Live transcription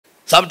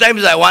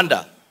Sometimes I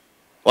wonder,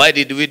 why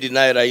did we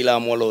deny Raila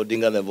Amolo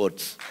Odinga the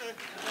votes?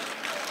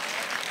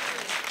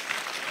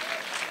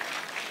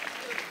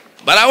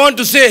 But I want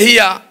to say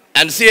here,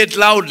 and say it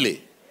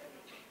loudly,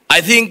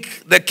 I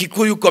think the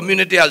Kikuyu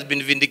community has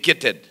been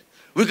vindicated.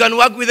 We can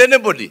work with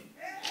anybody,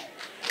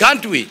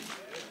 can't we?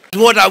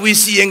 What are we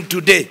seeing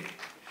today?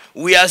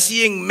 We are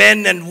seeing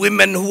men and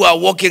women who are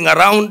walking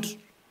around,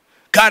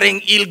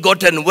 carrying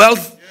ill-gotten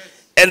wealth,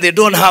 and they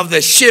don't have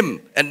the shame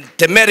and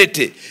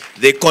temerity.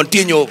 They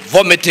continue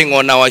vomiting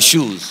on our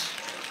shoes.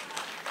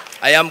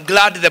 I am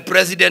glad the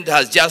president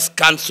has just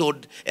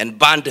cancelled and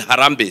banned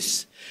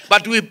Harambes.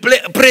 But we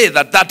pray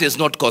that that is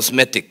not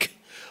cosmetic.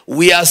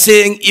 We are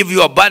saying if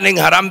you are banning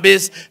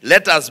Harambes,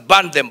 let us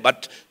ban them.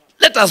 But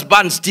let us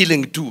ban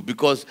stealing too,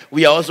 because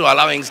we are also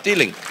allowing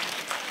stealing.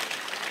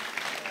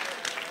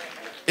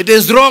 It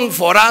is wrong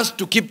for us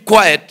to keep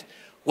quiet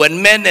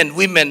when men and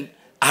women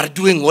are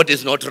doing what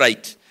is not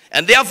right.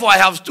 And therefore I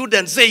have stood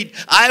and said,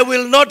 I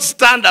will not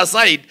stand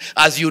aside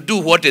as you do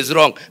what is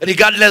wrong,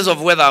 regardless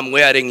of whether I'm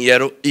wearing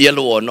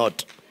yellow or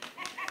not.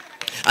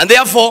 And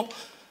therefore,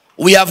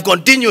 we have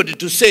continued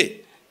to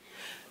say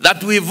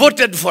that we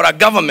voted for a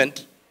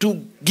government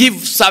to give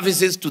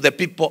services to the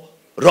people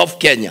of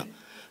Kenya,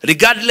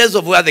 regardless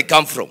of where they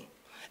come from.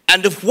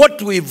 And if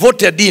what we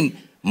voted in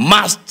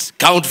must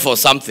count for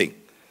something.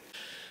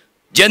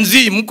 Gen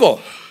Z,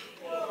 mko?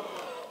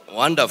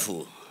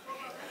 Wonderful.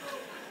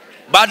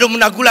 Bado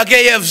mnakula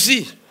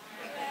KFC.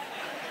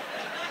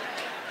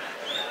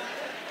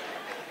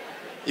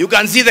 You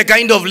can see the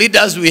kind of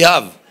leaders we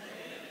have.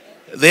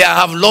 They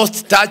have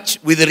lost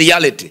touch with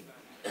reality.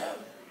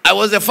 I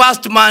was the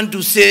first man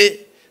to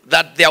say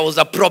that there was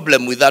a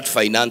problem with that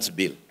finance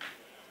bill.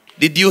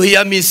 Did you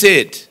hear me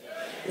say it?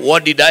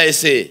 What did I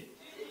say?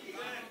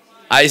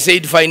 I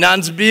said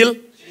finance bill.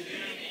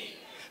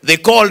 They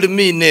called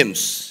me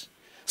names,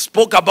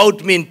 spoke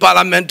about me in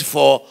parliament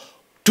for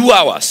 2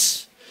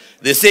 hours.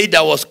 They said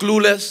I was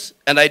clueless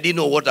and I didn't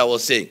know what I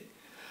was saying.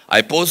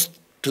 I posed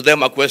to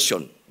them a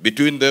question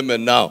between them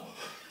and now,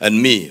 and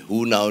me,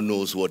 who now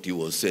knows what he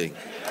was saying.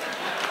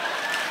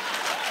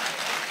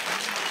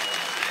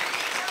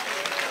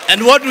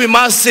 And what we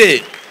must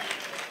say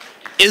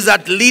is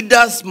that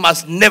leaders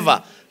must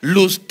never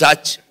lose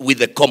touch with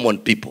the common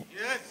people.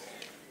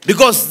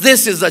 Because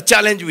this is a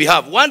challenge we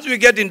have. Once we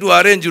get into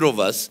our Range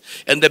Rovers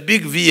and the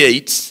big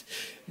V8s,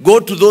 go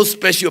to those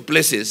special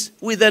places,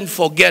 we then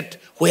forget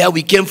where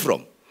we came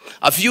from.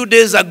 A few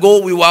days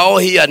ago, we were all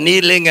here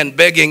kneeling and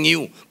begging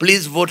you,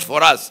 please vote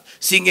for us,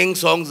 singing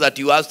songs that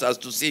you asked us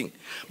to sing.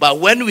 But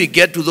when we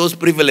get to those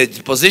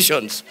privileged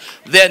positions,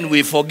 then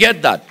we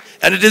forget that.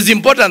 And it is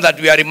important that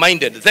we are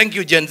reminded. Thank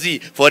you, Gen Z,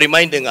 for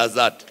reminding us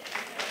that.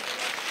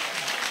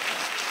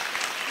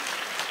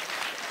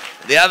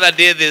 The other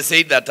day, they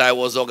said that I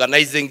was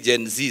organizing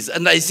Gen Zs.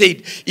 And I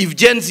said, if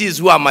Gen Zs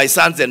who are my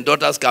sons and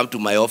daughters come to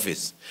my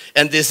office,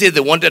 and they say they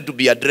wanted to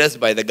be addressed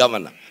by the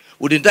governor,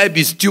 wouldn't I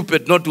be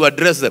stupid not to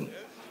address them?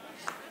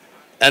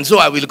 And so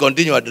I will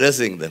continue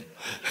addressing them.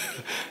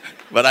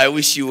 But I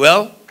wish you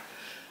well.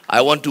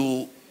 I want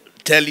to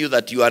tell you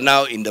that you are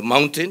now in the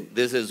mountain.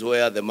 This is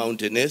where the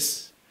mountain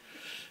is.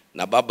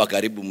 Na baba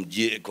karibu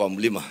mji kwa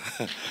mlima.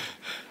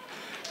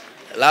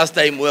 Last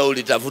time where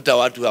ulitafuta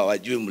watu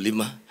hawajui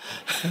mlima.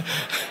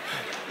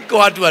 Iko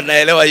watu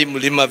wanaelewa hii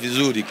mlima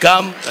vizuri.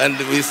 Come and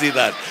we see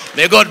that.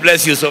 May God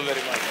bless you so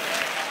very much.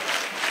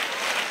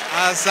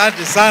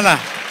 Asante sana.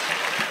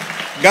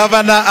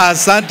 Governor,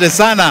 asante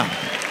sana.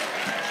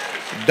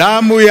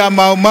 Damu ya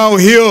Mau Mau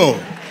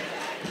hiyo